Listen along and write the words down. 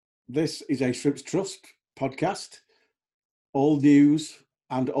This is a Shrimps Trust podcast. All news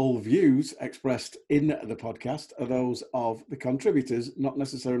and all views expressed in the podcast are those of the contributors, not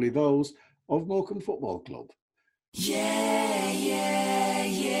necessarily those of Morecambe Football Club. Yeah.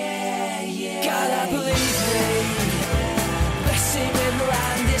 God, I believe me. Best team in the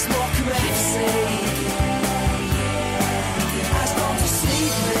land is Morecambe FC. As long to see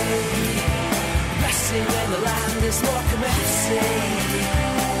me. Best team in the land is Morecambe FC.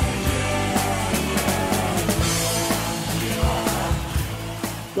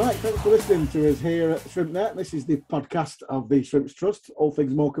 Right, thanks for listening to us here at ShrimpNet. This is the podcast of the Shrimps Trust, all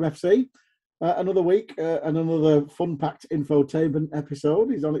things Morecambe FC. Another week and another fun-packed infotainment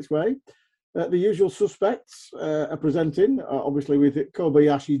episode is on its way. The usual suspects are presenting, obviously with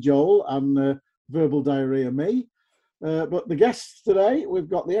Kobayashi Joel and Verbal Diarrhea me. But the guests today, we've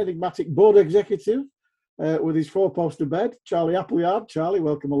got the enigmatic board executive with his four-poster bed, Charlie Appleyard. Charlie,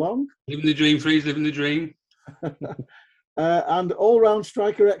 welcome along. Living the dream, Freeze, living the dream. And all-round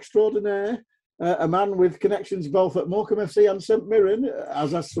striker extraordinaire, a man with connections both at Morecambe FC and St Mirren,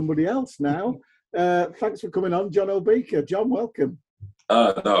 as has somebody else now. Thanks for coming on, John O'Beaker. John, welcome.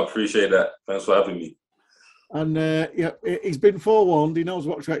 No, appreciate that. Thanks for having me. And he's been forewarned. He knows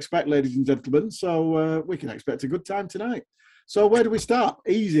what to expect, ladies and gentlemen. So we can expect a good time tonight. So where do we start?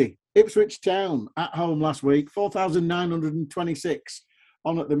 Easy. Ipswich Town at home last week, 4,926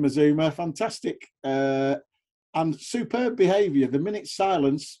 on at the Mazuma. Fantastic and superb behaviour. The minute's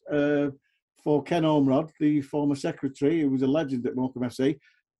silence for Ken Ormerod, the former secretary, who was a legend at Morecambe FC,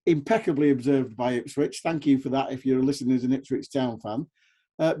 impeccably observed by Ipswich. Thank you for that if you're listening as an Ipswich Town fan.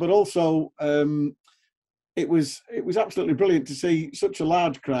 But also, it was absolutely brilliant to see such a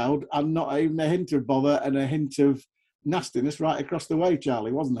large crowd and not even a hint of bother and a hint of nastiness right across the way,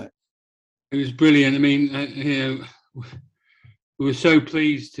 Charlie, wasn't it? It was brilliant. I mean, we were so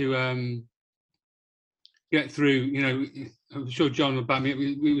pleased to get through. I'm sure John will back me up.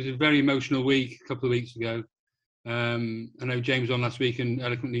 It was a very emotional week a couple of weeks ago. I know James was on last week and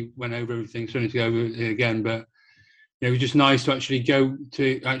eloquently went over everything, so I need to go over it again. But it was just nice to actually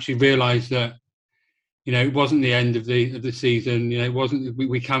realise that it wasn't the end of the season. It wasn't.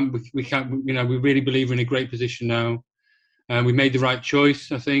 We can't. We really believe we're in a great position now. We made the right choice,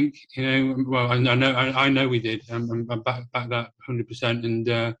 I think. Well, I know we did. I'm back that 100%,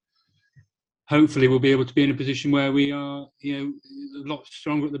 and hopefully we'll be able to be in a position where we are, a lot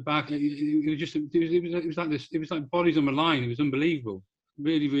stronger at the back. It was like this. It was like bodies on the line. It was unbelievable.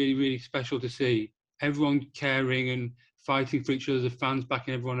 Really, really, really special to see everyone caring and fighting for each other. The fans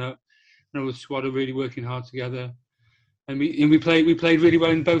backing everyone up. And all the squad are really working hard together. And we played really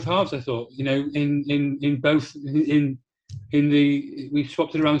well in both halves. I thought, we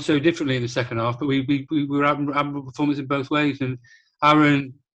swapped it around so differently in the second half, but we were having performance in both ways. And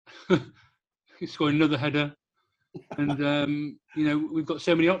Aaron scoring another header, and we've got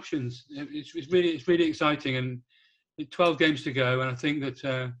so many options. It's really exciting, and 12 games to go. And I think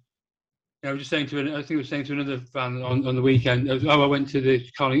that I was saying to another fan on the weekend. I went to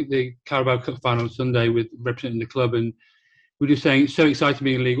the Carabao Cup final on Sunday with representing the club, and we were just saying it's so exciting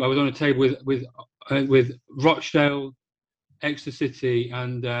being in League. I was on a table with Rochdale, Exeter City,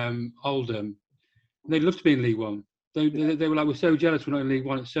 and Oldham. And they'd love to be in League One. They were like, we're so jealous we're not in League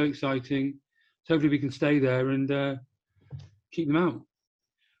One. It's so exciting. So hopefully we can stay there and keep them out.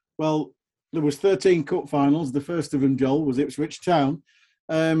 Well, there was 13 cup finals. The first of them, Joel, was Ipswich Town.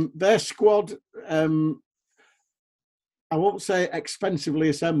 Their squad, I won't say expensively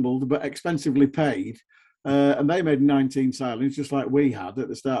assembled, but expensively paid. And they made 19 signings, just like we had at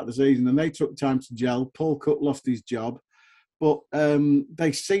the start of the season. And they took time to gel. Paul Cook lost his job. But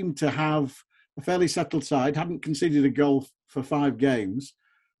they seemed to have a fairly settled side, hadn't conceded a goal for 5 games.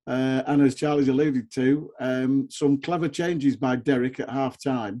 And as Charlie's alluded to, some clever changes by Derek at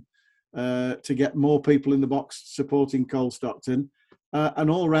half-time to get more people in the box supporting Cole Stockton. An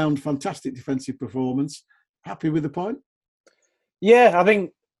all-round fantastic defensive performance. Happy with the point? Yeah, I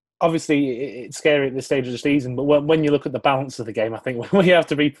think obviously it's scary at this stage of the season, but when you look at the balance of the game, I think we have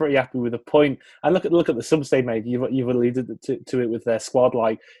to be pretty happy with the point. And look at the subs they made. You've alluded to it with their squad.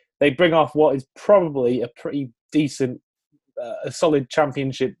 Like, they bring off what is probably a pretty decent, a solid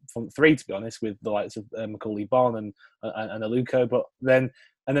championship front three, to be honest, with the likes of Macaulay Bonne and Aluko. But then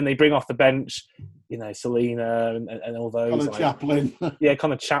they bring off the bench, Selena and all those. Connor Chaplin. Yeah,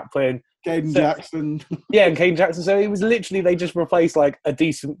 Connor Chaplin. Caden Jackson. Yeah, and Caden Jackson. So it was literally, they just replaced like a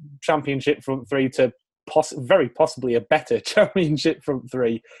decent championship front three to very possibly a better championship front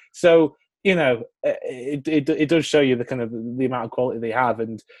three. So, it does show you the kind of the amount of quality they have.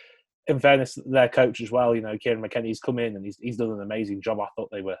 And in fairness, their coach as well, Kieran McKennie's come in and he's done an amazing job. I thought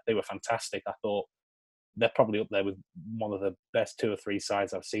they were fantastic. I thought they're probably up there with one of the best 2 or 3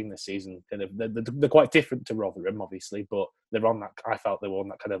 sides I've seen this season. Kind of, they're quite different to Rotherham, obviously, but they're on that. I felt they were on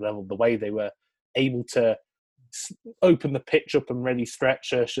that kind of level. The way they were able to open the pitch up and really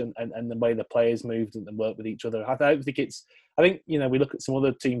stretch us, and the way the players moved and worked with each other. I don't think it's. I think we look at some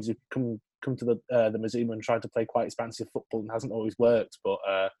other teams who come to the Mazooma and tried to play quite expansive football and hasn't always worked, but.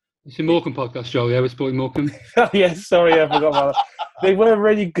 It's a Morecambe podcast, Joel. Yeah, we're supporting Morecambe. Yes, sorry, I forgot about that. They were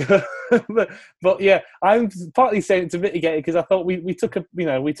really good, but yeah, I'm partly saying it to mitigate it because I thought we took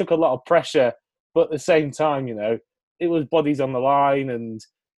a lot of pressure, but at the same time, it was bodies on the line, and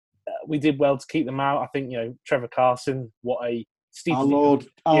we did well to keep them out. I think Trevor Carson, what a our Lord,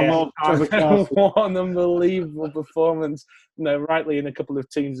 Trevor Carson, what an unbelievable performance. Rightly in a couple of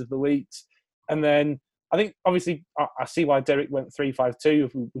teams of the weeks, and then. I think obviously I see why Derek went 3-5-2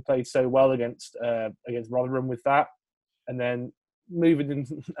 if we played so well against Rotherham with that, and then moving in,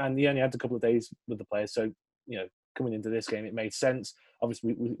 and he only had a couple of days with the players, so coming into this game it made sense.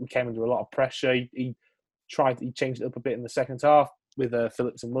 Obviously we came under a lot of pressure. He changed it up a bit in the second half with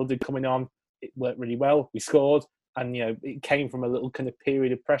Phillips and Wildig coming on. It worked really well. We scored, and it came from a little kind of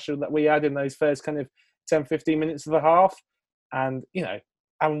period of pressure that we had in those first kind of 10-15 minutes of the half, and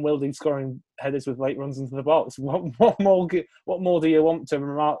Aaron Wildig scoring headers with late runs into the box. What more do you want to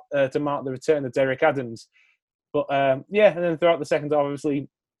mark the return of Derek Adams? But and then throughout the second half, obviously,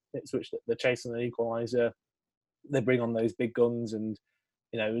 Ipswich they're chasing an equaliser. They bring on those big guns, and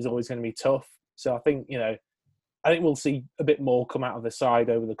it was always going to be tough. So I think we'll see a bit more come out of the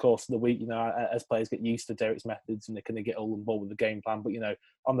side over the course of the week. As players get used to Derek's methods and they kind of get all involved with the game plan. But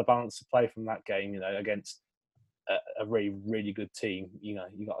on the balance of play from that game, against a really, really good team, you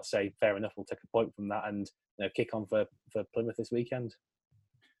got to say fair enough. We'll take a point from that and kick on for Plymouth this weekend.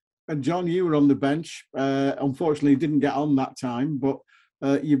 And John, you were on the bench. Unfortunately, didn't get on that time, but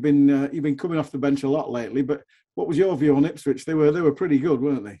you've been coming off the bench a lot lately. But what was your view on Ipswich? They were pretty good,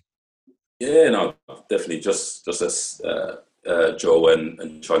 weren't they? Yeah, no, definitely. Just as Joe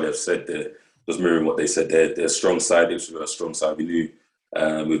and Charlie have said, just mirroring what they said. They're a strong side. Ipswich were a strong side. We knew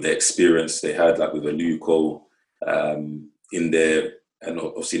with the experience they had, like with a new goal. In there, and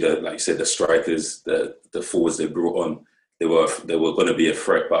obviously, like you said, the strikers, the forwards they brought on, they were going to be a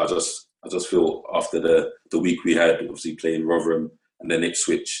threat. But I just feel after the week we had, obviously playing Rotherham and then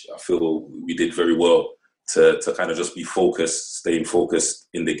Ipswich, I feel we did very well to kind of just be focused, staying focused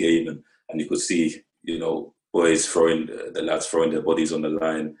in the game, and you could see, boys the lads throwing their bodies on the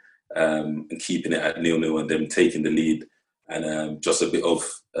line, and keeping it at 0-0 and them taking the lead. And just a bit of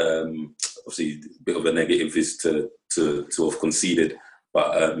obviously a bit of a negative is to have conceded,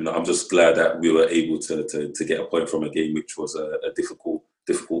 but I'm just glad that we were able to get a point from a game which was a difficult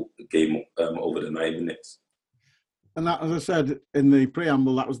game over the 90 minutes. And that, as I said in the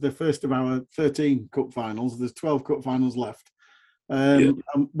preamble, that was the first of our 13 cup finals. There's 12 cup finals left. And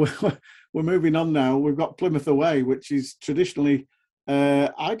we're moving on now. We've got Plymouth away, which is traditionally,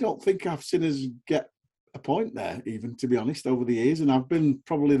 I don't think I've seen us get a point there, even, to be honest, over the years. And I've been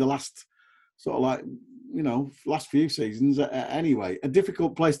probably the last last few seasons anyway. A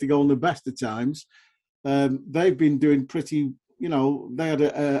difficult place to go on the best of times. They've been doing pretty, they had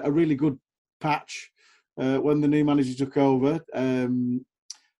a really good patch when the new manager took over. And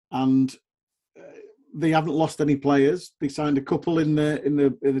they haven't lost any players. They signed a couple in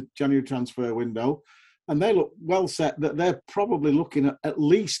the January transfer window. And they look well set that they're probably looking at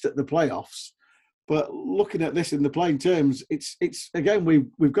least at the playoffs. But looking at this in the plain terms, it's again,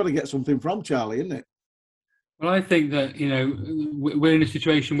 we've got to get something from Charlie, isn't it? Well, I think that, we're in a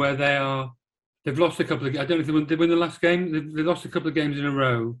situation where they've lost a couple of, I don't know if they win the last game. They've lost a couple of games in a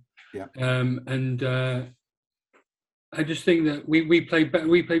row. Yeah. I just think that we play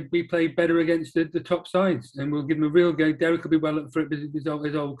better against the top sides, and we'll give them a real go. Derek will be well up for it, his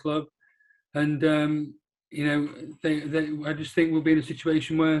old club. And, I just think we'll be in a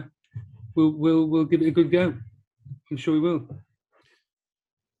situation where we'll give it a good go. I'm sure we will.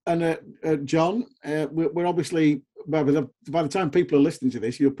 And John, we're obviously, by the time people are listening to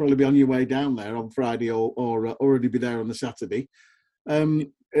this, you'll probably be on your way down there on Friday or already be there on the Saturday.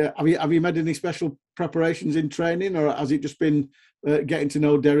 Have you made any special preparations in training, or has it just been getting to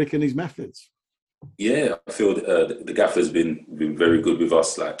know Derek and his methods? Yeah, I feel the gaffer's been very good with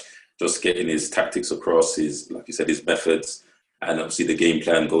us, like just getting his tactics across, like you said, his methods, and obviously the game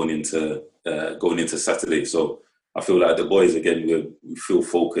plan going into Saturday. So I feel like the boys, again, we feel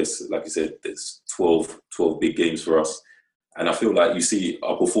focused. Like you said, there's 12 big games for us. And I feel like you see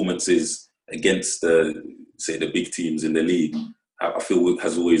our performances against the big teams in the league I feel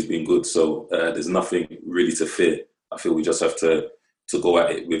has always been good. So there's nothing really to fear. I feel we just have to go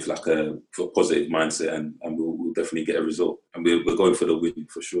at it with like a positive mindset, and we'll definitely get a result. And we're going for the win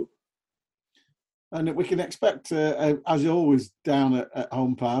for sure. And we can expect, as always, down at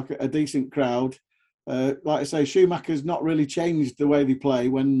Home Park, a decent crowd. Like I say, Schumacher's not really changed the way they play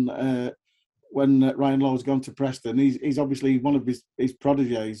when Ryan Law's gone to Preston. He's obviously one of his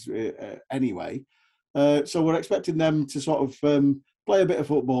prodigies anyway. So we're expecting them to sort of play a bit of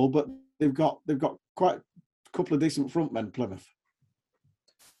football, but they've got quite a couple of decent front men, Plymouth.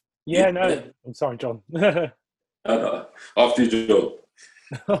 Yeah, no, I'm sorry, John. After you, Joe.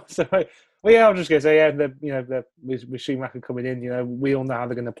 Oh, sorry. Well, yeah, I was just going to say, with Schumacher coming in, we all know how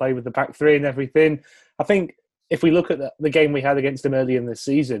they're going to play with the back three and everything. I think if we look at the game we had against them earlier in the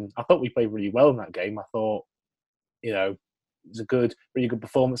season, I thought we played really well in that game. I thought, it was a really good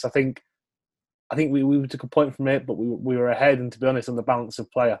performance. I think we took a point from it, but we were ahead. And to be honest, on the balance of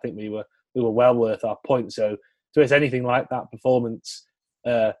play, I think we were well worth our point. So to us, anything like that performance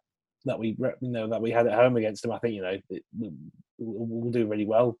that we had at home against them, I think we'll do really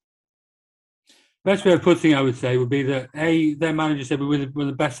well. Best way of putting it, I would say, would be that their manager said we were one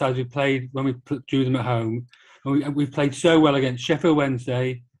of the best sides we played when we drew them at home, and we've played so well against Sheffield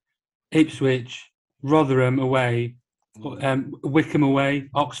Wednesday, Ipswich, Rotherham away, Wickham away,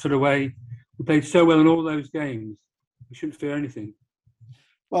 Oxford away. We played so well in all those games. We shouldn't fear anything.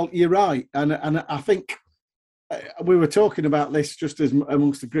 Well, you're right, and I think we were talking about this just as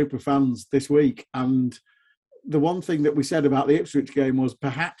amongst a group of fans this week, and the one thing that we said about the Ipswich game was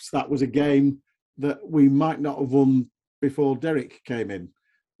perhaps that was a game that we might not have won before Derek came in,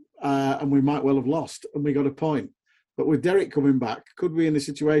 and we might well have lost, and we got a point. But with Derek coming back, could we be in a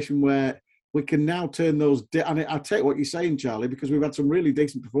situation where we can now turn those... And I take what you're saying, Charlie, because we've had some really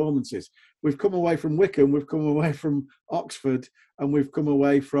decent performances. We've come away from Wickham, we've come away from Oxford, and we've come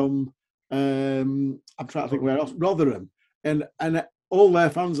away from, I'm trying to think where else, Rotherham. And all their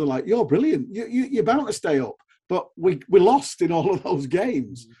fans are like, you're brilliant, you're bound to stay up. But we lost in all of those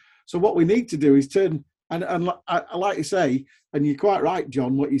games. So what we need to do is turn, and I like to say, and you're quite right,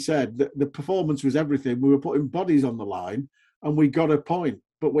 John, what you said, that the performance was everything. We were putting bodies on the line and we got a point.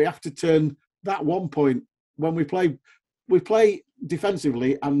 But we have to turn that 1 point when we play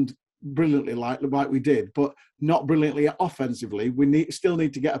defensively and brilliantly like we did, but not brilliantly offensively. We still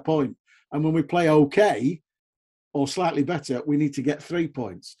need to get a point. And when we play okay or slightly better, we need to get 3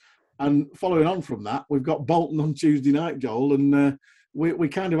 points. And following on from that, we've got Bolton on Tuesday night, Joel, and we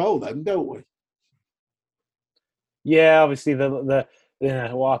kind of owe them, don't we? Yeah, obviously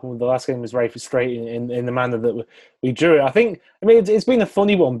what happened with the last game was very frustrating in the manner that we drew it. I think, it's been a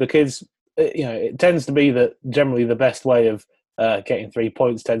funny one because it tends to be that generally the best way of getting 3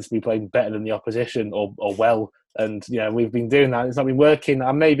 points tends to be playing better than the opposition or well, and we've been doing that. It's not been working,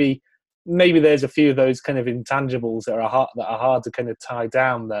 and maybe there's a few of those kind of intangibles that are hard to kind of tie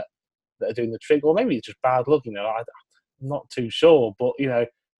down that are doing the trick, or maybe it's just bad luck. I'm not too sure, but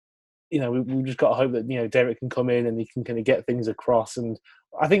we've just got to hope that Derek can come in and he can kind of get things across. And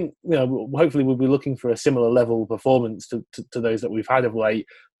I think hopefully we'll be looking for a similar level of performance to those that we've had of late.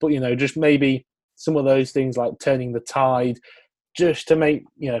 But just maybe some of those things like turning the tide, just to make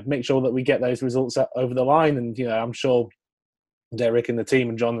sure that we get those results over the line. And I'm sure Derek and the team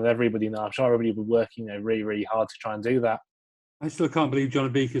and John and everybody, I'm sure everybody will be working really, really hard to try and do that. I still can't believe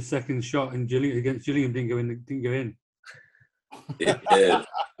John Abeeka's second shot against Gillingham didn't go in. Yeah.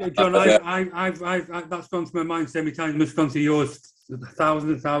 John, I've that's gone to my mind so many times. Must have gone to yours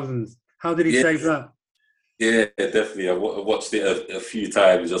thousands and thousands. How did he save that? Yeah, definitely. I watched it a few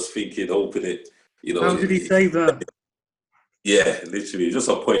times, just thinking, hoping it. How did he save that? Yeah, literally, just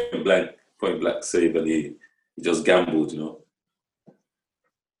a point blank save, and he just gambled.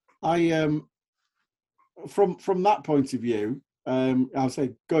 I from that point of view, I'll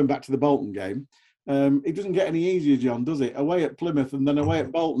say going back to the Bolton game. It doesn't get any easier, John, does it? Away at Plymouth and then away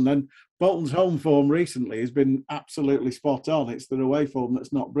at Bolton. And Bolton's home form recently has been absolutely spot on. It's their away form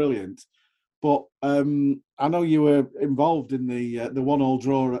that's not brilliant. But I know you were involved in the 1-1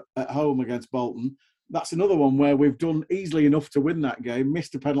 draw at home against Bolton. That's another one where we've done easily enough to win that game,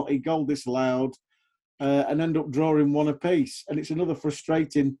 missed a penalty, goal disallowed, and end up drawing one apiece. And it's another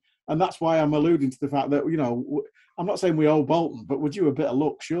frustrating. And that's why I'm alluding to the fact that, I'm not saying we owe Bolton, but would you a bit of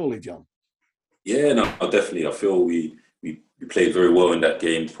luck, surely, John? Yeah, no, definitely. I feel we played very well in that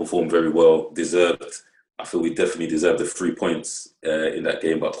game, performed very well, I feel we definitely deserved the 3 points in that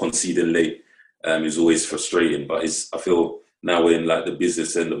game, but conceding late is always frustrating. But I feel now we're in like the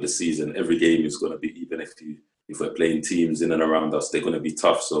business end of the season. Every game is going to be, even if we're playing teams in and around us, they're going to be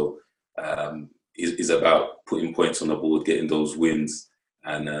tough. So, is about putting points on the board, getting those wins.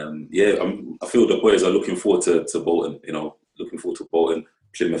 And I feel the boys are looking forward to Bolton. Looking forward to Bolton,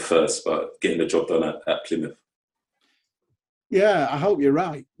 Plymouth first, but getting the job done at Plymouth. Yeah, I hope you're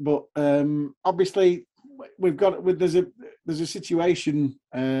right. But obviously, there's a situation.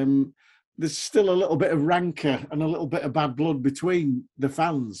 There's still a little bit of rancour and a little bit of bad blood between the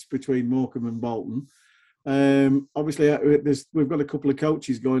fans, between Morecambe and Bolton. Obviously, we've got a couple of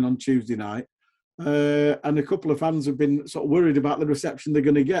coaches going on Tuesday night, and a couple of fans have been sort of worried about the reception they're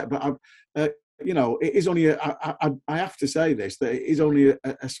going to get. But it is only I have to say this, that it is only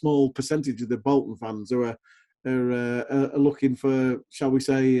a small percentage of the Bolton fans who are looking for, shall we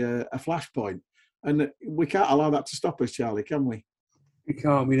say, a flashpoint, and we can't allow that to stop us, Charlie, can we? We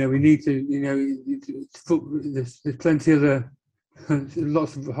can't. We need to. There's plenty of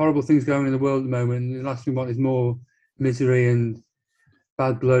lots of horrible things going on in the world at the moment. And the last thing we want is more misery and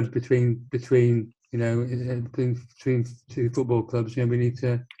bad blood between two football clubs. We need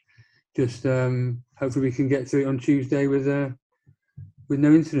to just hopefully we can get through it on Tuesday with no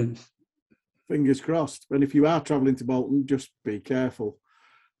incidents. Fingers crossed. And if you are travelling to Bolton, just be careful,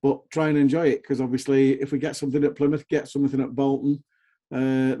 but try and enjoy it, because obviously if we get something at Plymouth, get something at Bolton,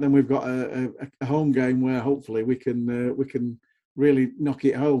 then we've got a home game where hopefully we can really knock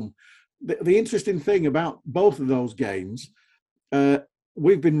it home. The interesting thing about both of those games,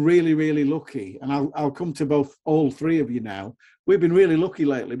 we've been really, really lucky, and I'll come to all three of you now. We've been really lucky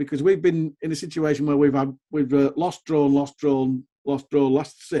lately because we've been in a situation where we've lost, drawn,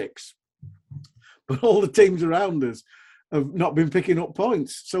 last 6, but all the teams around us have not been picking up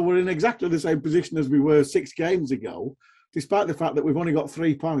points. So we're in exactly the same position as we were 6 games ago, despite the fact that we've only got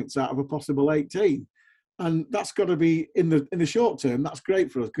 3 points out of a possible 18. And that's got to be, in the short term, that's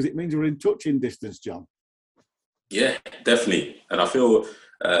great for us because it means we're in touching distance, John. Yeah, definitely. And I feel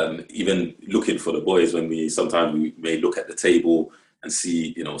even looking for the boys, when sometimes we may look at the table and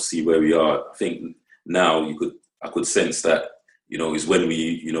see where we are. I think now I could sense that, is when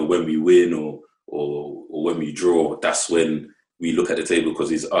we win or when we draw, that's when we look at the table,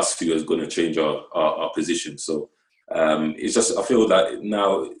 because it's us who is going to change our position. So it's just, I feel that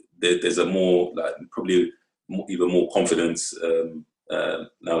now there's a more, probably even more confidence.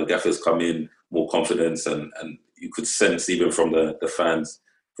 Now the gaffers come in, more confidence, and you could sense even from the fans,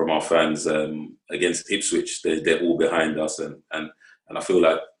 from our fans against Ipswich, they're all behind us, and I feel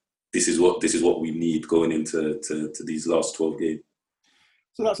like this is what we need going into these last 12 games.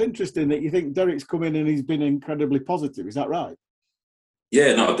 So that's interesting that you think Derek's come in and he's been incredibly positive. Is that right?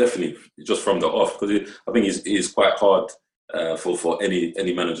 Yeah, no, definitely. Just from the off, because I think it's quite hard for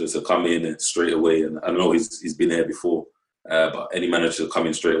any manager to come in and straight away. And I know he's been here before, but any manager to come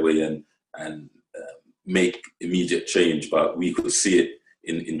in straight away and make immediate change. But we could see it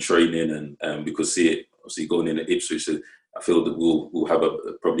in training, and we could see it obviously going in at Ipswich. So I feel that we'll have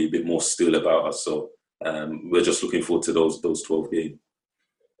probably a bit more still about us. So we're just looking forward to those 12 games.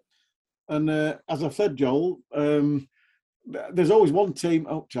 And as I've said, Joel, there's always one team.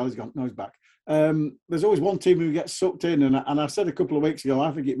 Oh, Charlie's gone. No, he's back. There's always one team who gets sucked in, and I said a couple of weeks ago,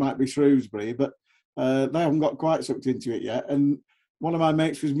 I think it might be Shrewsbury, but they haven't got quite sucked into it yet. And one of my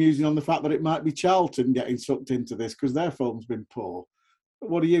mates was musing on the fact that it might be Charlton getting sucked into this because their form's been poor.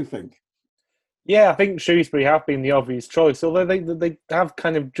 What do you think? Yeah, I think Shrewsbury have been the obvious choice, although they have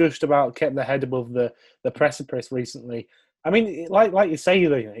kind of just about kept their head above the precipice recently. I mean, like you say,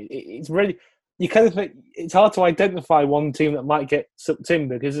 it's really, you kind of think it's hard to identify one team that might get sucked in,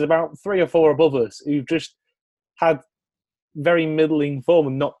 because there's about 3 or 4 above us who've just had very middling form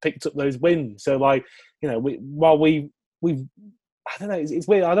and not picked up those wins. So, we've I don't know, it's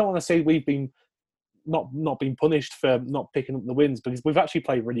weird. I don't want to say we've been not been punished for not picking up the wins, because we've actually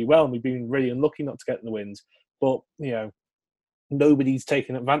played really well and we've been really unlucky not to get the wins. But nobody's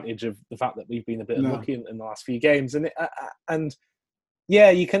taken advantage of the fact that we've been a bit unlucky in the last few games, and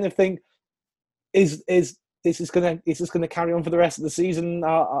you kind of think, is this going to carry on for the rest of the season?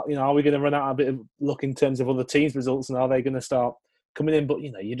 Are we going to run out a bit of luck in terms of other teams' results, and are they going to start coming in? But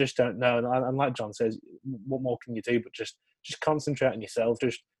you just don't know. And like John says, what more can you do but just concentrate on yourself,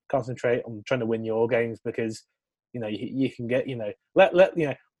 just concentrate on trying to win your games, because you can get let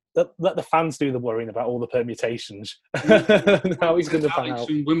the fans do the worrying about all the permutations. How he's going to pan out.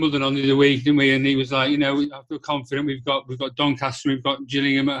 Wimbledon on the other week, didn't we? And he was like, I feel confident. We've got Doncaster, we've got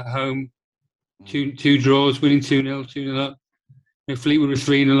Gillingham at home, two draws, winning 2-0 up. Fleetwood was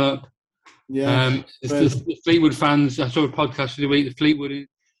 3-0 up. Yeah. The Fleetwood fans, I saw a podcast of the week. The Fleetwood,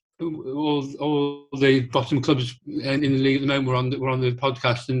 all the bottom clubs in the league at the moment were on the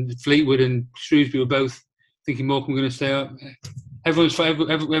podcast, and Fleetwood and Shrewsbury were both thinking Morecambe were going to stay up. everyone's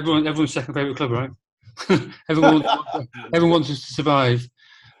second favourite club, right? everyone wants us to survive,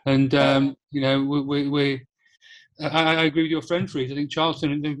 and I agree with your friend, Freeze. I think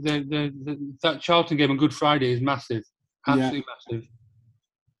Charlton, that Charlton game on Good Friday is massive, absolutely massive.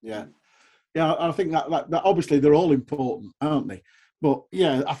 Yeah, I think that obviously they're all important, aren't they? But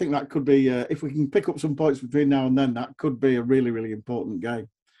yeah, I think that could be if we can pick up some points between now and then, that could be a really, really important game.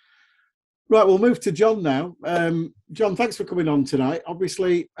 Right, we'll move to John now. John, thanks for coming on tonight.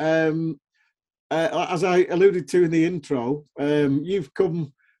 Obviously, as I alluded to in the intro, you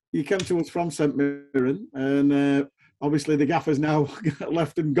came to us from St Mirren, and obviously the gaffer's now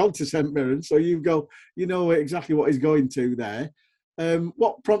left and gone to St Mirren, so you know exactly what he's going to there.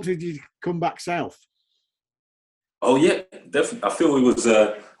 What prompted you to come back south? Oh yeah, definitely. I feel it was.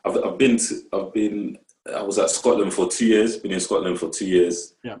 I was at Scotland for 2 years. Been in Scotland for 2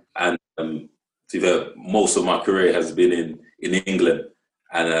 years. Yeah. And most of my career has been in England,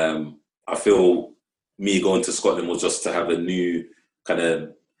 and I feel me going to Scotland was just to have a new kind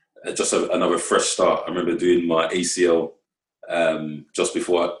of another fresh start. I remember doing my ACL just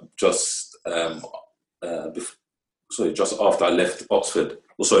after I left Oxford.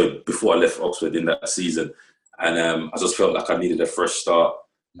 Before I left Oxford in that season, and I just felt like I needed a fresh start.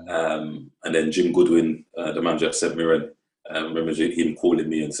 And then Jim Goodwin, the manager at St Mirren, I remember him calling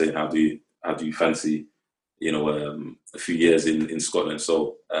me and saying, "How do you fancy, a few years in Scotland?"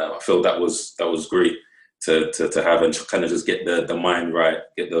 So I felt that was great to have and kind of just get the mind right,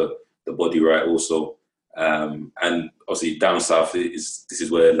 get the body right also. And obviously down south this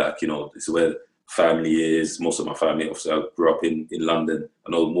is where this is where family is. Most of my family, obviously I grew up in London. I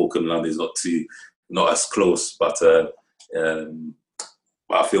know Morecambe, London is not as close, but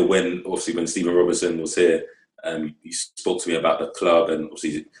I feel when Stephen Robinson was here, he spoke to me about the club and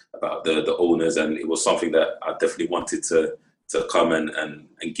obviously about the owners, and it was something that I definitely wanted to come and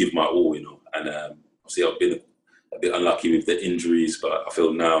give my all, And obviously I've been a bit unlucky with the injuries, but I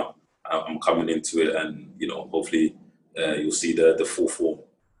feel now I'm coming into it, and hopefully you'll see the full form.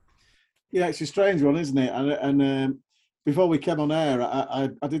 Yeah, it's a strange one, isn't it? And before we came on air, I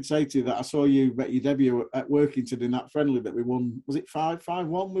did say to you that I saw you make your debut at Workington in that friendly that we won. Was it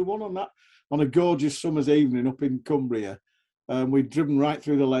 5-1? We won on a gorgeous summer's evening up in Cumbria. We'd driven right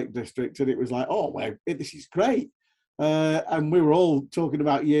through the Lake District, and it was like, oh, well, this is great. And we were all talking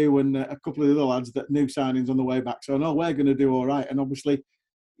about you and a couple of the other lads that new signings on the way back. So I know we're going to do all right. And obviously,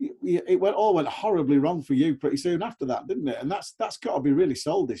 it went horribly wrong for you pretty soon after that, didn't it? And that's got to be really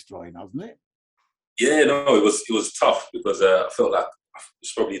soul destroying, hasn't it? Yeah, no, it was tough because I felt like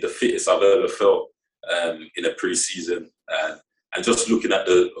it's probably the fittest I've ever felt in a pre-season, and just looking at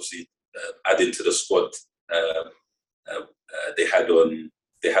adding to the squad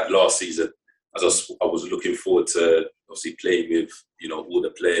they had last season. I was looking forward to obviously playing with all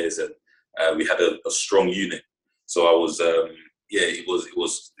the players, and we had a strong unit. So I was it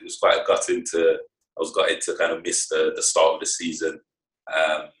was quite gutting I was gutted to kind of miss the start of the season.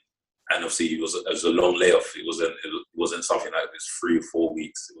 And obviously it was a long layoff. It wasn't something like it was 3 or 4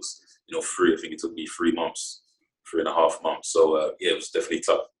 weeks. It was I think it took me 3.5 months. So it was definitely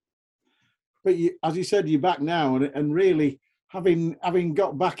tough. But as you said, you're back now, and really having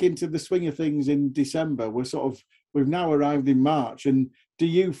got back into the swing of things in December, we've now arrived in March. And do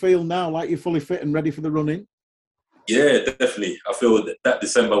you feel now like you're fully fit and ready for the run-in? Yeah, definitely. I feel that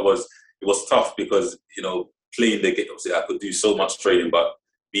December was tough because playing the game. Obviously, I could do so much training, but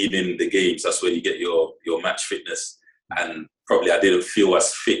being in the games, that's where you get your match fitness. And probably I didn't feel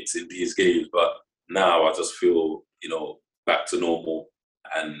as fit in these games, but now I just feel, back to normal.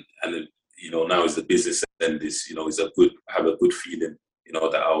 And now is the business end is, have a good feeling,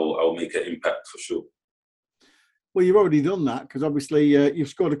 that I'll make an impact for sure. Well, you've already done that because obviously you've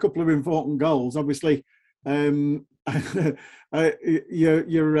scored a couple of important goals. Obviously, you're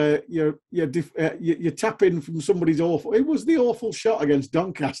tapping from somebody's awful. It was the awful shot against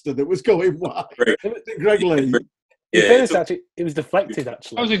Doncaster that was going wide. Greg Lee. Yeah, it was deflected.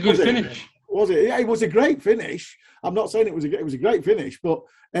 Actually, that was a good finish. Was it? Yeah, it was a great finish. I'm not saying it was a great finish, but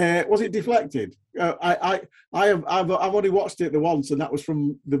was it deflected? I've only watched it the once, and that was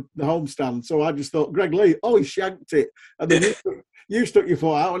from the home stand. So I just thought, Greg Lee, he shanked it, and then you stuck your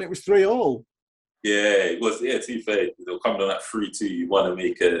foot out, and it was 3-3. Yeah, it was. Yeah, to be fair, coming on at 3-2, you want to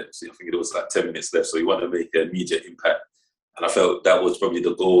make I think it was like 10 minutes left, so you want to make an immediate impact. And I felt that was probably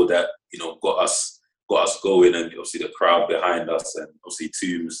the goal that got us going, and obviously the crowd behind us, and obviously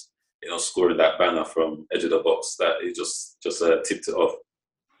Toombs, scoring that banner from edge of the box, that it just tipped it off.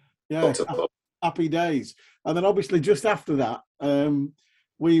 Yeah, happy days. And then obviously just after that,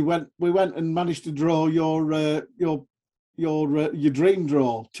 we went and managed to draw your your dream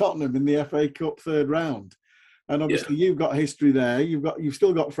draw, Tottenham in the FA Cup third round, and obviously you've got history there. You've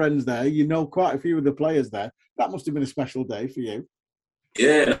still got friends there. You know quite a few of the players there. That must have been a special day for you.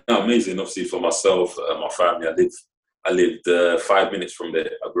 Yeah, no, amazing. Obviously for myself, my family, I lived 5 minutes from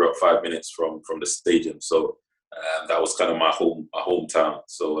there. I grew up 5 minutes from the stadium, so that was kind of my hometown.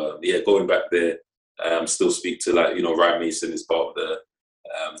 So going back there, still speak to Ryan Mason is part of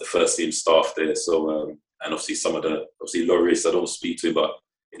the first team staff there. So and obviously some of Lloris I don't speak to, but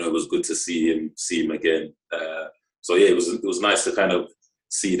it was good to see him again. So it was nice to kind of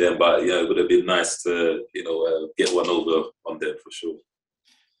see them, but it would have been nice to get one over on them for sure.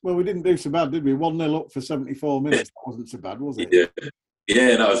 Well, we didn't do so bad, did we? 1-0 up for 74 minutes. That wasn't so bad, was it?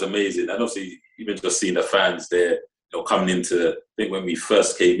 Yeah, that was amazing. And obviously, even just seeing the fans there, coming into, I think when we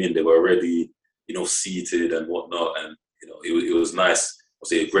first came in, they were already, seated and whatnot. And, it was nice.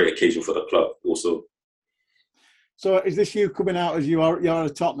 Obviously, a great occasion for the club also. So is this you coming out as you're a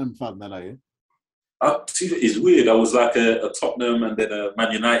Tottenham fan then, are you? It's weird. I was like a Tottenham and then a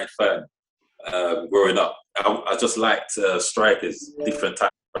Man United fan growing up. I just liked strikers, different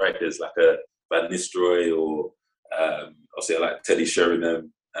types of strikers, like a Van Nistelrooy or obviously I like Teddy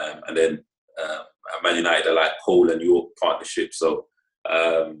Sheringham, and then at Man United I like Cole and York partnership. So,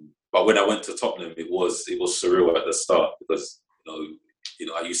 but when I went to Tottenham, it was surreal at the start because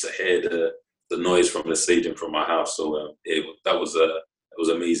I used to hear the noise from the stadium from my house. So it was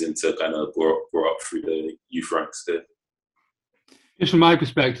amazing to kind of grow up through the youth ranks there. Just from my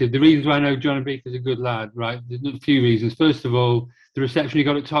perspective, the reasons why I know John Obika is a good lad, right? There's a few reasons. First of all, the reception he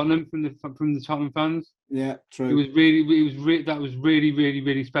got at Tottenham from the Tottenham fans. Yeah, true. That was really, really,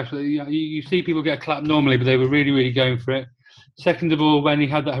 really special. You see people get a clap normally, but they were really, really going for it. Second of all, when he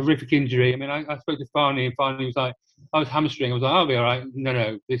had that horrific injury, I mean, I spoke to Farney, and Farney was like, I was hamstring. I was like, I'll be all right.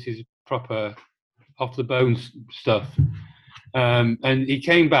 No, this is proper off the bones stuff. And he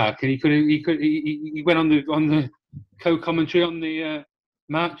came back, and he went on the co-commentary on the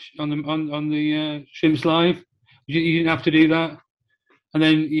match on the Shrimps Live. You didn't have to do that. And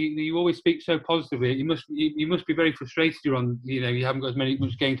then you always speak so positively. You must be very frustrated. You haven't got as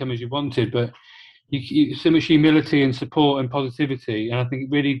much game time as you wanted, but you so much humility and support and positivity. And I think it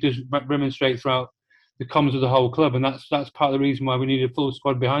really does remonstrate throughout the comms of the whole club. And that's part of the reason why we need a full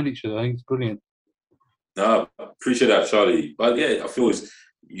squad behind each other. I think it's brilliant. No, I appreciate that, Charlie. But yeah, I feel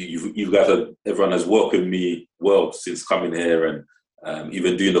you guys everyone has welcomed me well since coming here, and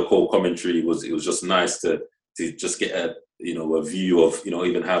even doing the call commentary it was just nice to just get a view of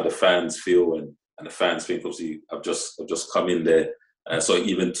even how the fans feel and the fans think. Obviously, I've just come in there, so it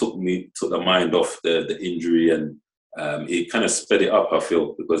even took the mind off the injury, and it kind of sped it up. I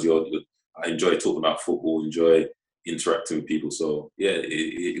feel because I enjoy talking about football, enjoy interacting with people. So yeah,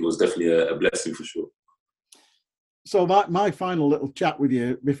 it was definitely a blessing for sure. So my final little chat with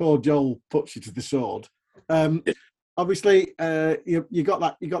you before Joel puts you to the sword. Obviously, you got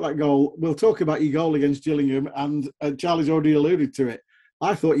that goal. We'll talk about your goal against Gillingham, and Charlie's already alluded to it.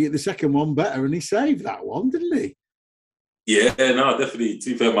 I thought you hit the second one better, and he saved that one, didn't he? Yeah, no, definitely. To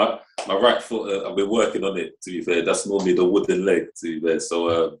be fair, my right foot, I've been working on it. To be fair, that's normally the wooden leg. To be fair,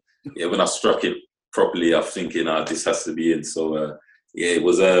 so when I struck it properly, I'm thinking, this has to be in. So it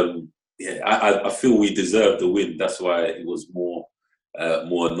was. I feel we deserved the win. That's why it was more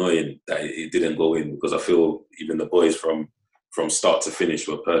annoying that it didn't go in, because I feel even the boys from start to finish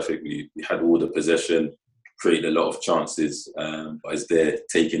were perfect. We had all the possession, created a lot of chances, but it's there.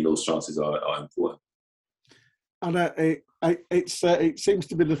 Taking those chances are important. And it seems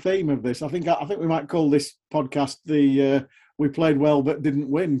to be the theme of this. I think we might call this podcast the "We played well but didn't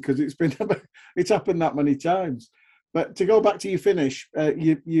win," because it's happened that many times. But to go back to your finish,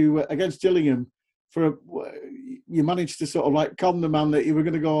 you against Gillingham, you managed to sort of like con the man that you were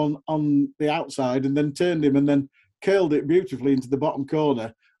going to go on the outside, and then turned him and then curled it beautifully into the bottom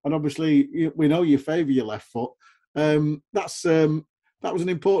corner. And obviously, we know you favour your left foot. That was an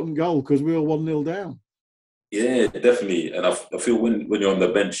important goal because we were 1-0 down. Yeah, definitely. And I feel when you're on the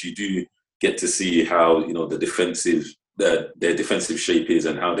bench, you do get to see how their defensive shape is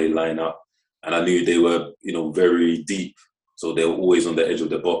and how they line up. And I knew they were, very deep. So they were always on the edge of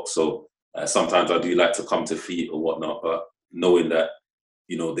the box. So sometimes I do like to come to feet or whatnot, but knowing that,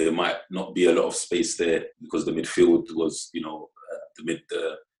 there might not be a lot of space there because the midfield was,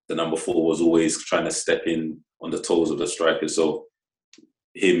 the number 4 was always trying to step in on the toes of the striker. So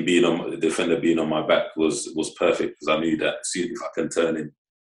him the defender being on my back was perfect, because I knew that as soon as I can turn him,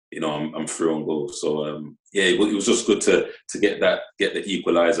 I'm through on goal. So it was just good to get the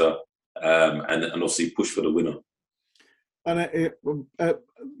equaliser. And obviously push for the winner. And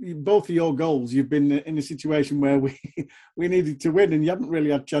both of your goals, you've been in a situation where we needed to win, and you haven't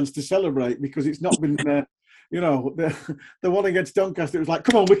really had a chance to celebrate because it's not been. The one against Doncaster, it was like,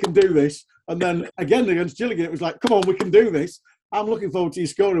 come on, we can do this. And then again against Gillingham, it was like, come on, we can do this. I'm looking forward to you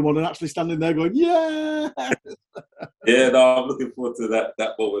scoring one and actually standing there going, yeah. Yeah, no, I'm looking forward to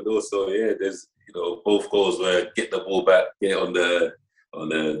that moment also. Yeah, there's both goals where get the ball back, get on the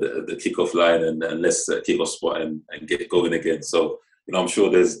kickoff line and let's kickoff spot and get going again. So I'm sure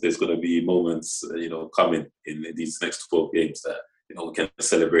there's going to be moments coming in these next 12 games that we can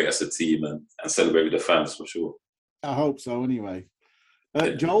celebrate as a team and celebrate with the fans for sure. I hope so. Anyway,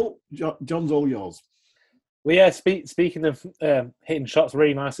 Joel, John's all yours. Well, yeah. Speaking of hitting shots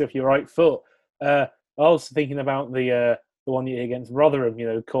really nicely off your right foot, I was thinking about the one you hit against Rotherham.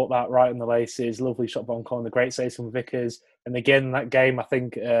 Caught that right in the laces. Lovely shot bottom corner. Great save from Vickers. And again, that game, I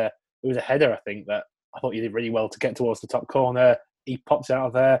think it was a header. I think that I thought you did really well to get towards the top corner. He pops out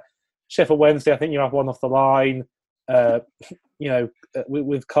of there. Sheffield Wednesday, I think you have one off the line.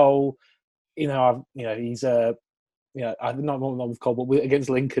 With Cole, he's I'm not with Cole, but against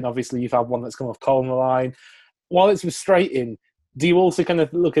Lincoln, obviously you've had one that's come off Cole on the line. While it's frustrating, do you also kind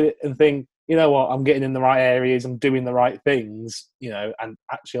of look at it and think, you know what, I'm getting in the right areas, I'm doing the right things, and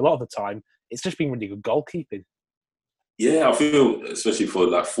actually a lot of the time it's just been really good goalkeeping. Yeah, I feel especially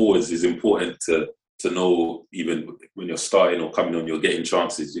for forwards, it's important to know even when you're starting or coming on, you're getting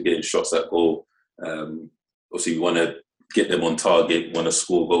chances, you're getting shots at goal. Obviously, you want to get them on target, want to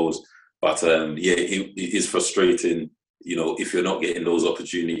score goals. But it is frustrating, if you're not getting those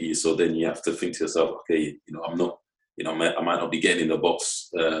opportunities. So then you have to think to yourself, okay, I'm not, I might not be getting in the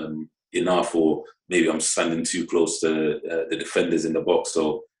box enough, or maybe I'm standing too close to the defenders in the box.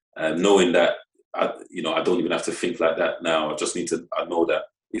 So knowing that, I don't even have to think like that now. I know that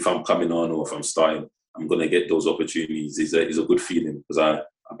if I'm coming on or if I'm starting, I'm going to get those opportunities. It's a good feeling because I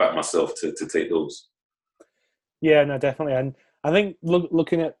back myself to take those. Yeah, no, definitely. And I think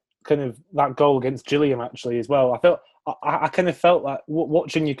looking at kind of that goal against Gillingham actually as well, I kind of felt like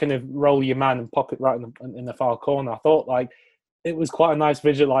watching you kind of roll your man and pop it right in the far corner. I thought like it was quite a nice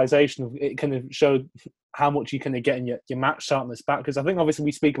visualization. It kind of showed how much you kind of get in your match sharpness back. Because I think obviously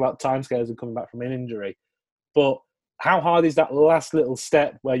we speak about timescales and coming back from an injury, but how hard is that last little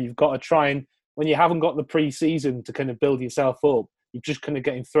step where you've got to try and, when you haven't got the pre-season to kind of build yourself up, you're just kind of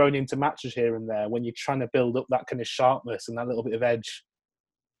getting thrown into matches here and there when you're trying to build up that kind of sharpness and that little bit of edge.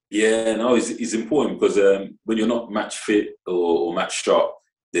 Yeah, no, it's important because when you're not match fit or match sharp,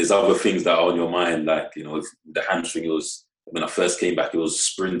 there's other things that are on your mind. Like, the hamstring, when I first came back, it was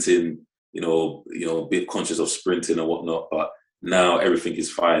sprinting, a bit conscious of sprinting and whatnot. But now everything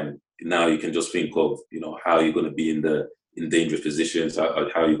is fine. Now you can just think of, how you're going to be in dangerous positions,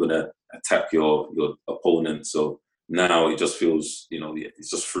 how you're going to attack your opponent. So now it just feels, it's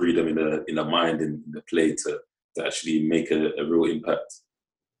just freedom in the mind and in the play to actually make a real impact.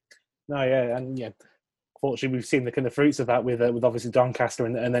 No, yeah, and yeah, fortunately we've seen the kind of fruits of that with obviously Doncaster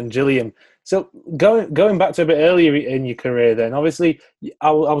and then Gillingham. So going back to a bit earlier in your career, then obviously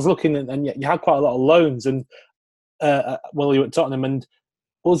I was looking and you had quite a lot of loans and while you were at Tottenham, and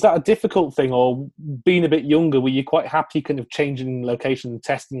was that a difficult thing, or being a bit younger, were you quite happy kind of changing location and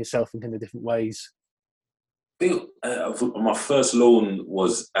testing yourself in kind of different ways? I think my first loan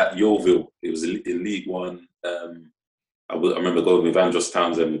was at Yeovil. It was in League One. I remember going with Andros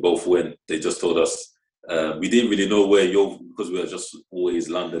Townsend. We both went. They just told us we didn't really know where Yeovil, because we were just always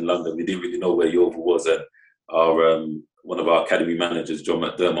London. We didn't really know where Yeovil was, and our one of our academy managers, John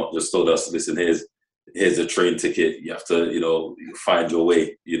McDermott, just told us, "Listen, here's a train ticket. You have to, you find your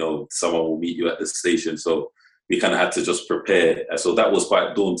way. Someone will meet you at the station." So we kind of had to just prepare. So that was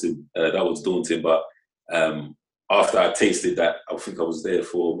quite daunting. But after I tasted that, I think I was there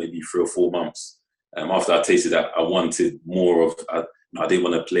for maybe 3 or 4 months. After I tasted that, I wanted more of. I didn't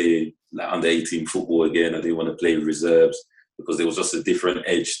want to play under 18 football again. I didn't want to play reserves because there was just a different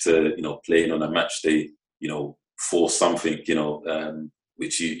edge to playing on a match day. For something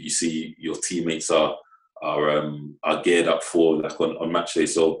which you see your teammates are geared up for, like on match day.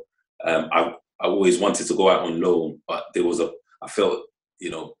 So I always wanted to go out on loan, but I felt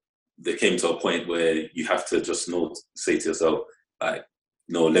there came to a point where you have to just say to yourself, like,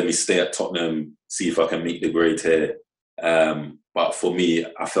 no, let me stay at Tottenham, see if I can make the grade here. But for me,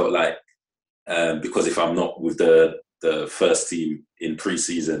 I felt like because if I'm not with the first team in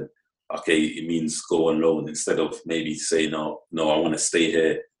pre-season, okay, it means go on loan instead of maybe say no, I want to stay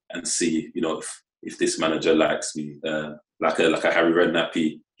here and see, if this manager likes me, like a Harry Redknapp,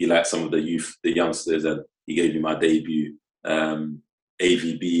 he liked some of the youngsters, and he gave me my debut.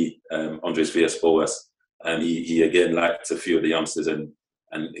 AVB, Andres Villas-Boas, and he again liked a few of the youngsters, and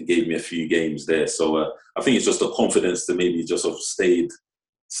and gave me a few games there. So I think it's just the confidence to maybe just sort of stayed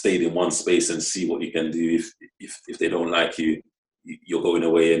in one space and see what you can do. If they don't like you, you're going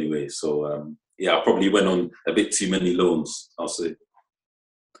away anyway. So I probably went on a bit too many loans, I'll say.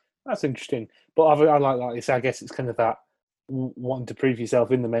 That's interesting. But I like you say, I guess it's kind of that wanting to prove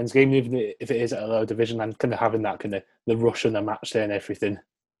yourself in the men's game, even if it is at a lower division, and kind of having that kind of the rush and the match day and everything.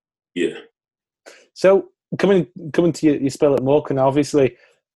 Yeah. So coming to your spell at Morecambe, obviously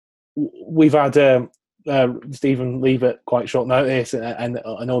we've had Stephen leave at quite short notice, and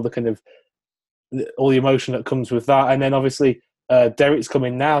all the kind of all the emotion that comes with that, and then obviously Derek's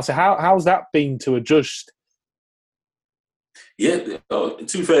coming now. So how's that been to adjust? Yeah, to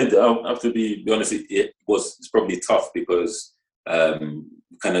be fair, I have to be honest. It's probably tough because kind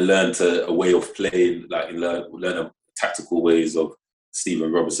of learned a way of playing, like learn tactical ways of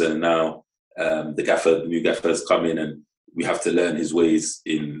Stephen Robertson. And now the new gaffer has come in, and we have to learn his ways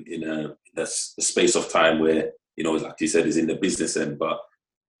in a space of time where, like you said, is in the business end. But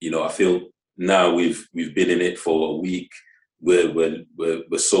I feel now we've been in it for a week. We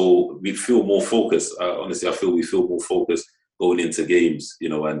feel more focused. Honestly, I feel we feel more focused going into games,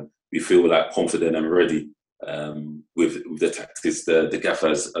 and we feel like confident and ready with the tactics the gaffer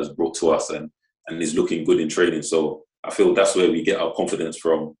has brought to us, and is looking good in training. So I feel that's where we get our confidence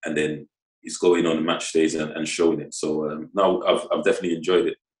from, and then it's going on match days and showing it. So now I've definitely enjoyed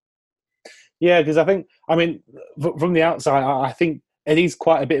it. Yeah, because from the outside, I think it is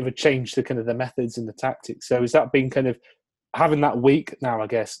quite a bit of a change to kind of the methods and the tactics. So has that been kind of having that week now, I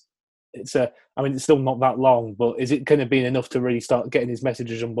guess? It's still not that long, but is it kind of been enough to really start getting his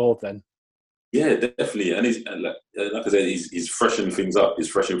messages on board then? Yeah, definitely. And like I said, he's freshening things up. He's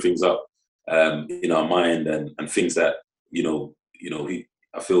freshening things up in our mind and things that,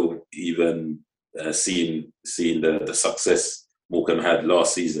 I feel even seeing the success Morecambe had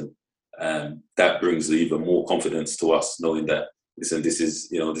last season, that brings even more confidence to us, knowing that, listen, this is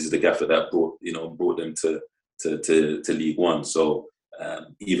the gaffer that brought them to League One. So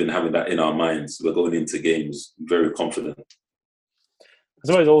even having that in our minds, we're going into games very confident. I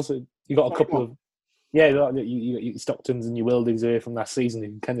suppose also you got a couple of you Stocktons and your Wildings here from last season. It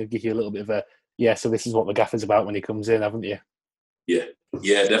can kind of give you a little bit of so this is what the gaffer's about when he comes in, haven't you? Yeah,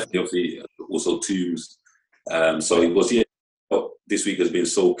 definitely. Obviously, also Toombs. So it was this week has been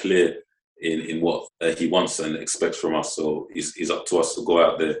so clear in what he wants and expects from us. So it's up to us to go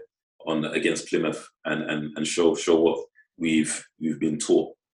out there against Plymouth and show what we've been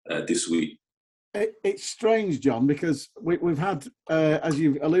taught this week. It's strange, John, because we've had, as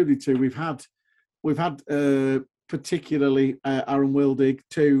you've alluded to, we've had particularly Aaron Wildig,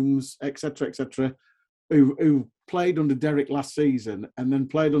 Toombs, etc., who played under Derek last season and then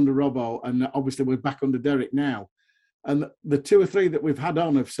played under Robbo, and obviously we're back under Derek now. And the two or three that we've had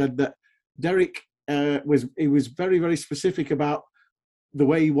on have said that Derek was very, very specific about the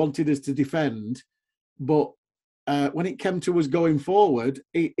way he wanted us to defend, but when it came to us going forward,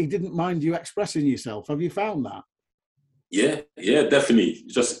 he didn't mind you expressing yourself. Have you found that? Yeah, definitely.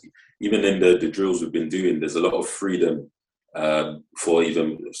 Just even in the drills we've been doing, there's a lot of freedom for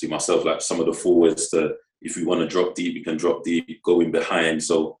even myself, like some of the forwards to, if we want to drop deep, we can drop deep, go in behind.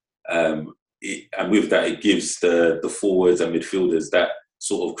 So and with that, it gives the forwards and midfielders that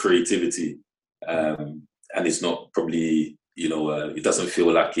sort of creativity, and it's not probably it doesn't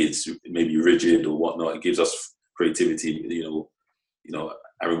feel like it's maybe rigid or whatnot. It gives us creativity.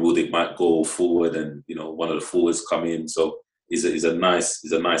 Aaron Wildig might go forward, and one of the forwards come in. So it's a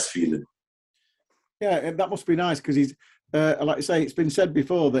nice feeling. Yeah, that must be nice because he's like I say, it's been said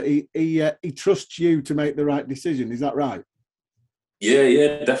before that he trusts you to make the right decision. Is that right?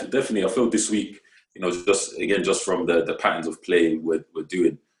 Yeah, definitely. I feel this week, just from the patterns of play we're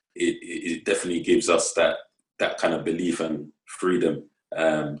doing, it definitely gives us that kind of belief and freedom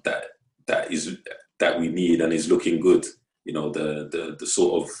that we need, and is looking good. The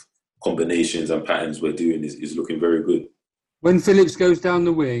sort of combinations and patterns we're doing is looking very good. When Phillips goes down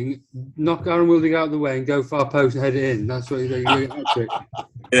the wing, knock Aaron Wildig out of the way and go far post and head it in. That's what you're doing.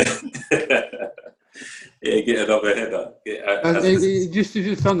 Yeah, get another header.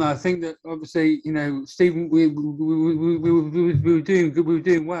 Just on that, I think that obviously, Stephen, we were doing good. We were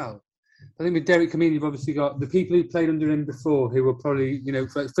doing well. I think with Derek coming, you've obviously got the people who played under him before, who were probably,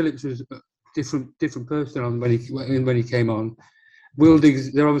 Phillips was a different person on when he came on.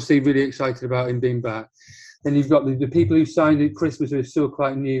 Wildig, they're obviously really excited about him being back. Then you've got the people who signed at Christmas who are still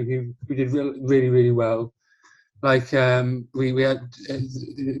quite new, who did really, really well. Like we had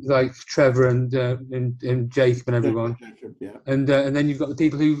like Trevor and Jacob and everyone, yeah. And then you've got the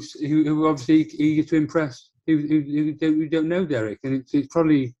people who are obviously eager to impress who don't know Derek, and it's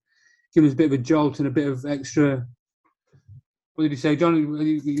probably given us a bit of a jolt and a bit of extra. What did you say, John?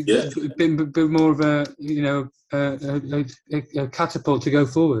 Yeah. A bit more of a a catapult to go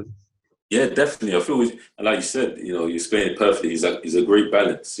forward. Yeah, definitely. I feel, and like you said, you explained it perfectly. He's a great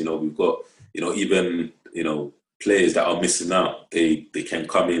balance. We've got, even, players that are missing out. They can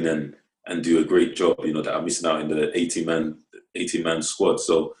come in and do a great job. That are missing out in the 18-man squad.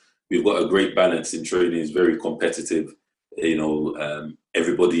 So we've got a great balance in training. It's very competitive.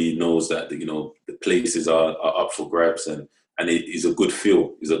 Everybody knows that the places are up for grabs, and it is a good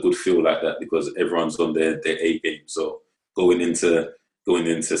feel. It's a good feel like that because everyone's on their A game. So going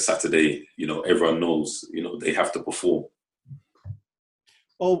into Saturday, everyone knows, they have to perform.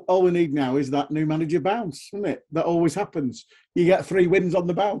 All we need now is that new manager bounce, isn't it? That always happens. You get 3 wins on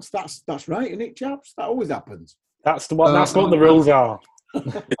the bounce. That's right, isn't it, chaps? That always happens. That's what the rules are.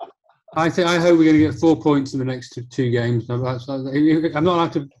 I hope we're going to get 4 points in the next two games. I'm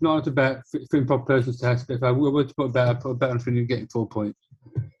not allowed to bet for improper person's test. But if I were to put a bet, I'd put a bet on Trinity getting 4 points.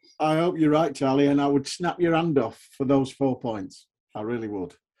 I hope you're right, Charlie, and I would snap your hand off for those 4 points. I really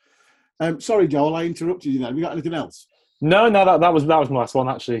would. Sorry, Joel, I interrupted you there. Have you got anything else? No, that was my last one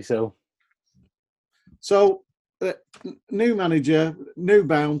actually. So new manager, new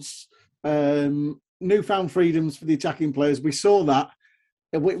bounce, newfound freedoms for the attacking players. We saw that.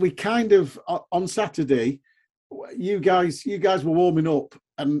 We kind of on Saturday, you guys were warming up,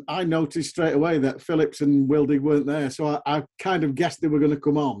 and I noticed straight away that Phillips and Wildig weren't there. So I kind of guessed they were going to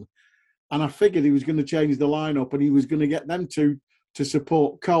come on, and I figured he was going to change the lineup and he was going to get them to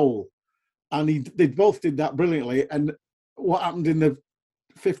support Cole, and they both did that brilliantly. And what happened in the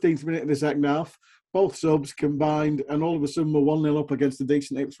 15th minute of the second half? Both subs combined, and all of a sudden we're 1-0 up against a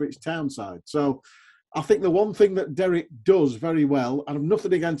decent Ipswich Town side. So I think the one thing that Derek does very well, and I'm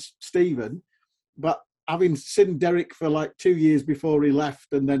nothing against Stephen, but having seen Derek for like 2 years before he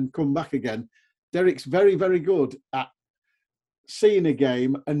left and then come back again, Derek's very, very good at seeing a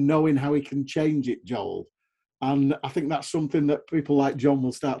game and knowing how he can change it, Joel. And I think that's something that people like John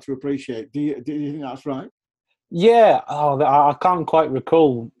will start to appreciate. Do you think that's right? yeah, I can't quite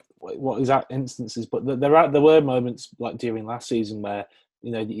recall what exact instances, but there were moments like during last season where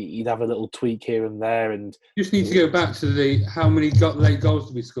you'd have a little tweak here and there, and You just need to go back to how many late goals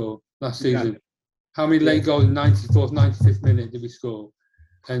did we score last season? Yeah. How many late goals in 94th, 95th minute did we score?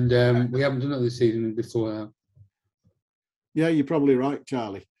 And we haven't done that this season before now. Yeah, you're probably right,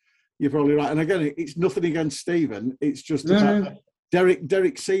 Charlie. You're probably right. And again, it's nothing against Stephen. It's just the fact that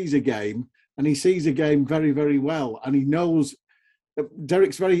Derek sees a game, and he sees a game very, very well, and he knows.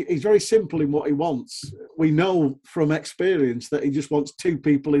 Derek's he's very simple in what he wants. We know from experience that he just wants 2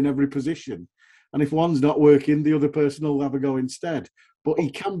 people in every position, and if one's not working, the other person will have a go instead. But he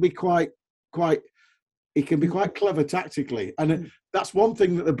can be quite clever tactically, and that's one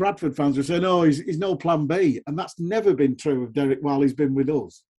thing that the Bradford fans are saying. Oh, he's no plan B, and that's never been true of Derek while he's been with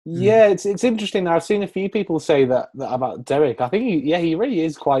us. Yeah, it's interesting. I've seen a few people say that about Derek. I think he really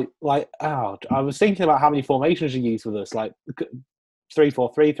is quite like. I was thinking about how many formations he used with us, like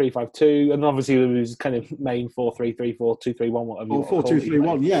 3-4-3, 3-5-2, and obviously there was kind of main 4-3-3, 4-2-3-1, whatever. Or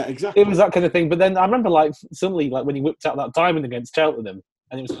 4-2-3-1, yeah, exactly. It was that kind of thing. But then I remember, like suddenly, like when he whipped out that diamond against Cheltenham,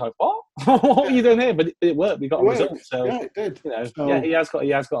 and it was like, what? What are you doing here? But it worked. We got a result. So yeah, it did. He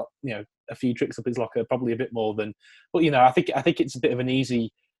has got a few tricks up his locker, probably a bit more than. But I think it's a bit of an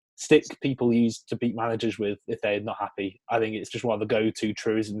easy stick people use to beat managers with if they're not happy. I think it's just one of the go-to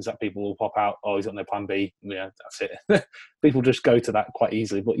truisms that people will pop out. Oh, he's got no plan B. Yeah, that's it. People just go to that quite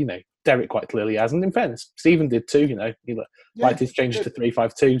easily. But Derek quite clearly has, and in fairness, Stephen did too. He liked his change to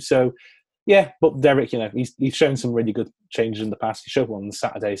 3-5-2. So yeah, but Derek, he's shown some really good changes in the past. He showed one on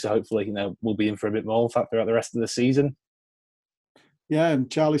Saturday, so hopefully we'll be in for a bit more throughout the rest of the season. Yeah, and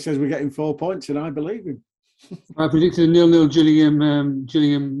Charlie says we're getting 4 points, and I believe him. I predicted a 0-0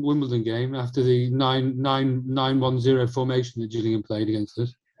 Gillingham Wimbledon game after the 9-1-0 formation that Gillingham played against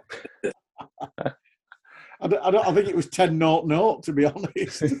us. I think it was 10-0, to be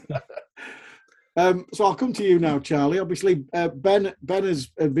honest. So I'll come to you now, Charlie. Obviously, Ben has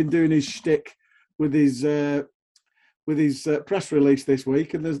been doing his shtick with his press release this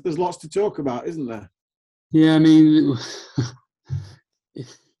week, and there's lots to talk about, isn't there? Yeah, I mean.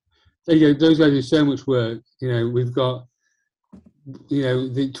 Those guys do so much work. We've got,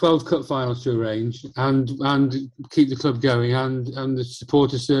 the 12 cup finals to arrange and keep the club going, and the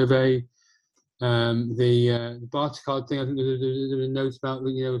supporter survey, the Barticard thing. I think there's a note about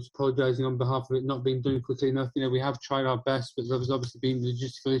apologising on behalf of it not being done quickly enough. We have tried our best, but there's obviously been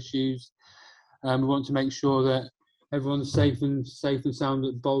logistical issues. We want to make sure that everyone's safe and sound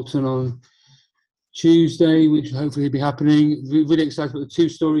at Bolton on Tuesday, which hopefully will be happening. We're really excited about the Two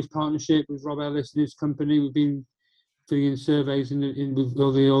Stories partnership with Rob Ellis and his company. We've been filling in surveys with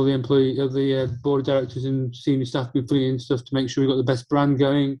all the employee of the board of directors and senior staff. We've been filling in stuff to make sure we've got the best brand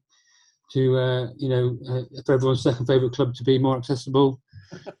going. For everyone's second favourite club to be more accessible.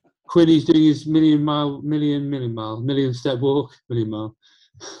 Quinny's doing his million step walk. Million mile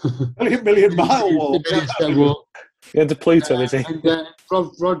walk. Million step walk. Yeah, to Pluto, is he? And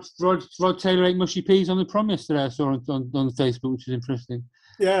Rod Taylor ate mushy peas on the prom yesterday. I saw on Facebook, which is interesting.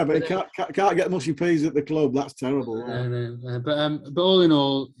 Yeah, but he can't get mushy peas at the club. That's terrible. But all in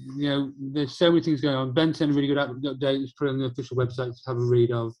all, there's so many things going on. Ben sent a really good update. It's put on the official website to have a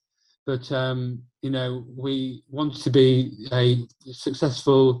read of. But we want to be a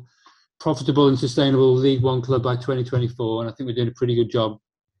successful, profitable, and sustainable League One club by 2024, and I think we're doing a pretty good job,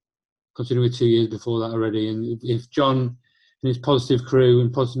 considering we're 2 years before that already. And if John and his positive crew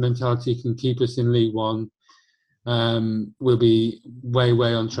and positive mentality can keep us in League One, we'll be way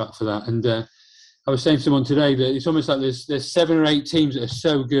on track for that. And I was saying to someone today that it's almost like there's 7 or 8 teams that are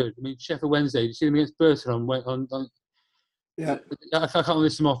so good. I mean, Sheffield Wednesday, you see them against Burton on yeah, I can't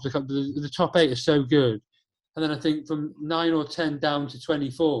list them off. The top 8 are so good, and then I think from 9 or 10 down to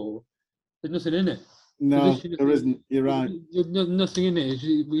 24, there's nothing in it. No, there isn't. You're right. Nothing in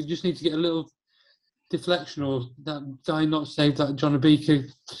it. We just need to get a little deflection, or that guy not saved that John Abika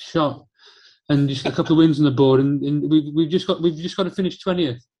shot, and just get a couple of wins on the board, and we've just got to finish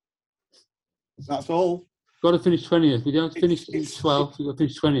 20th. That's all. Got to finish 20th. We don't have to finish 12th. We've got to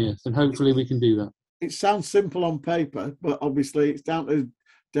finish 20th, and hopefully we can do that. It sounds simple on paper, but obviously it's down to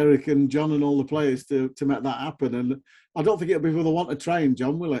Derek and John and all the players to make that happen. And I don't think it'll be for the want of trying,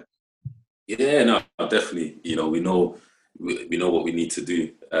 John, will it? Yeah, no, definitely. We know what we need to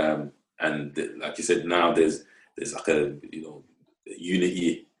do, and like you said, now there's like a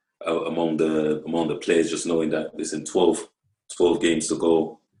unity among the players, just knowing that there's 12 games to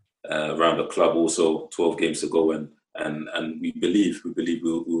go around the club, also 12 games to go, and we believe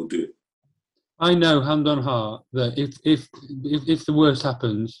we'll do it. I know, hand on heart, that if the worst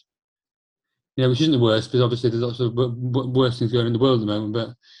happens, which isn't the worst, because obviously there's lots of worse things going on in the world at the moment.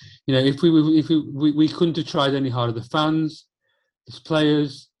 But if we couldn't have tried any harder, the fans, the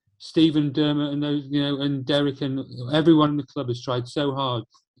players, Stephen Dermott, and those and Derek and everyone in the club has tried so hard,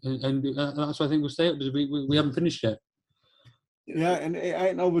 and that's why I think we'll stay up, because we haven't finished yet. Yeah, and it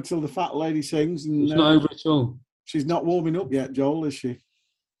ain't over till the fat lady sings. And it's not over at all. She's not warming up yet, Joel, is she?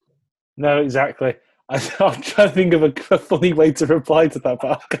 No, exactly. I'm trying to think of a funny way to reply to that,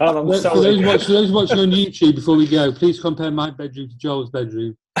 but I can't. I'm sorry. For those watching on YouTube, before we go, please compare my bedroom to Joel's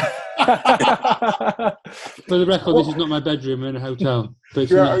bedroom. For the record, this is not my bedroom. We're in a hotel. But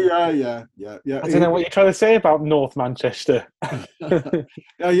yeah. I don't know what you're trying to say about North Manchester.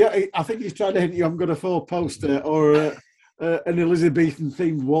 Yeah, I think he's trying to hint you I'm going to 4-poster or an Elizabethan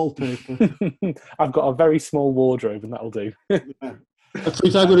themed wallpaper. I've got a very small wardrobe, and that'll do. Yeah.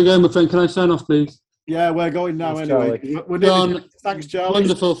 Please, I've got to go, my friend. Can I sign off, please? Yeah, we're going now. Thanks, anyway. We're John, thanks, Charlie.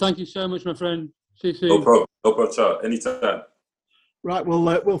 Wonderful. Thank you so much, my friend. See you soon. No problem, Charlie. Anytime. Right,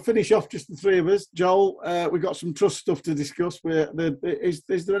 we'll finish off just the three of us. Joel, we've got some trust stuff to discuss. Is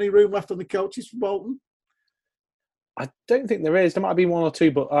there any room left on the coaches for Bolton? I don't think there is. There might be 1 or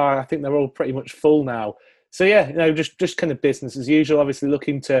 2, but I think they're all pretty much full now. So yeah, just kind of business as usual. Obviously,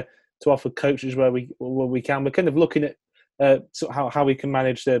 looking to offer coaches where we can. We're kind of looking at how we can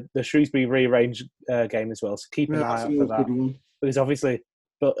manage the Shrewsbury rearranged game as well. So keep an eye out for that. Because obviously,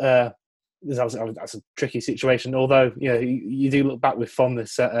 that's a tricky situation. Although you do look back with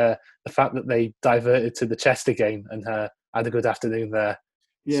fondness at the fact that they diverted to the Chester game and had a good afternoon there.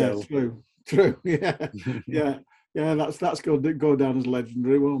 Yeah, so. True. Yeah. That's go down as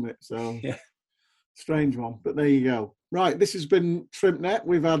legendary, won't it? So yeah. Strange one, but there you go. Right, this has been Shrimpnet.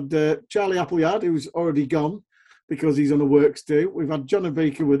 We've had Charlie Appleyard, who's already gone because he's on a works do. We've had John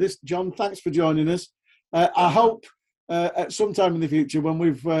Abika with us. John, thanks for joining us. I hope at some time in the future, when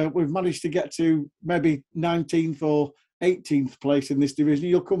we've managed to get to maybe 19th or 18th place in this division,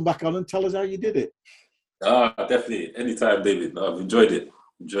 you'll come back on and tell us how you did it. Definitely. Anytime, David. No, I've enjoyed it.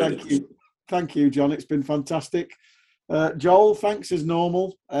 Thank you, John. It's been fantastic. Joel, thanks as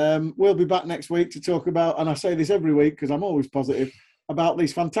normal. We'll be back next week to talk about, and I say this every week because I'm always positive, about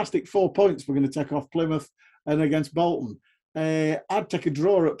these fantastic 4 points we're going to take off Plymouth and against Bolton. I'd take a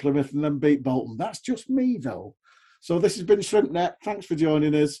draw at Plymouth and then beat Bolton. That's just me, though. So this has been Shrimpnet. Thanks for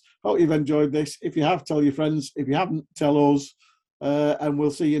joining us. Hope you've enjoyed this. If you have, tell your friends. If you haven't, tell us. And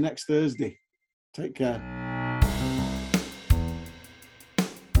we'll see you next Thursday. Take care.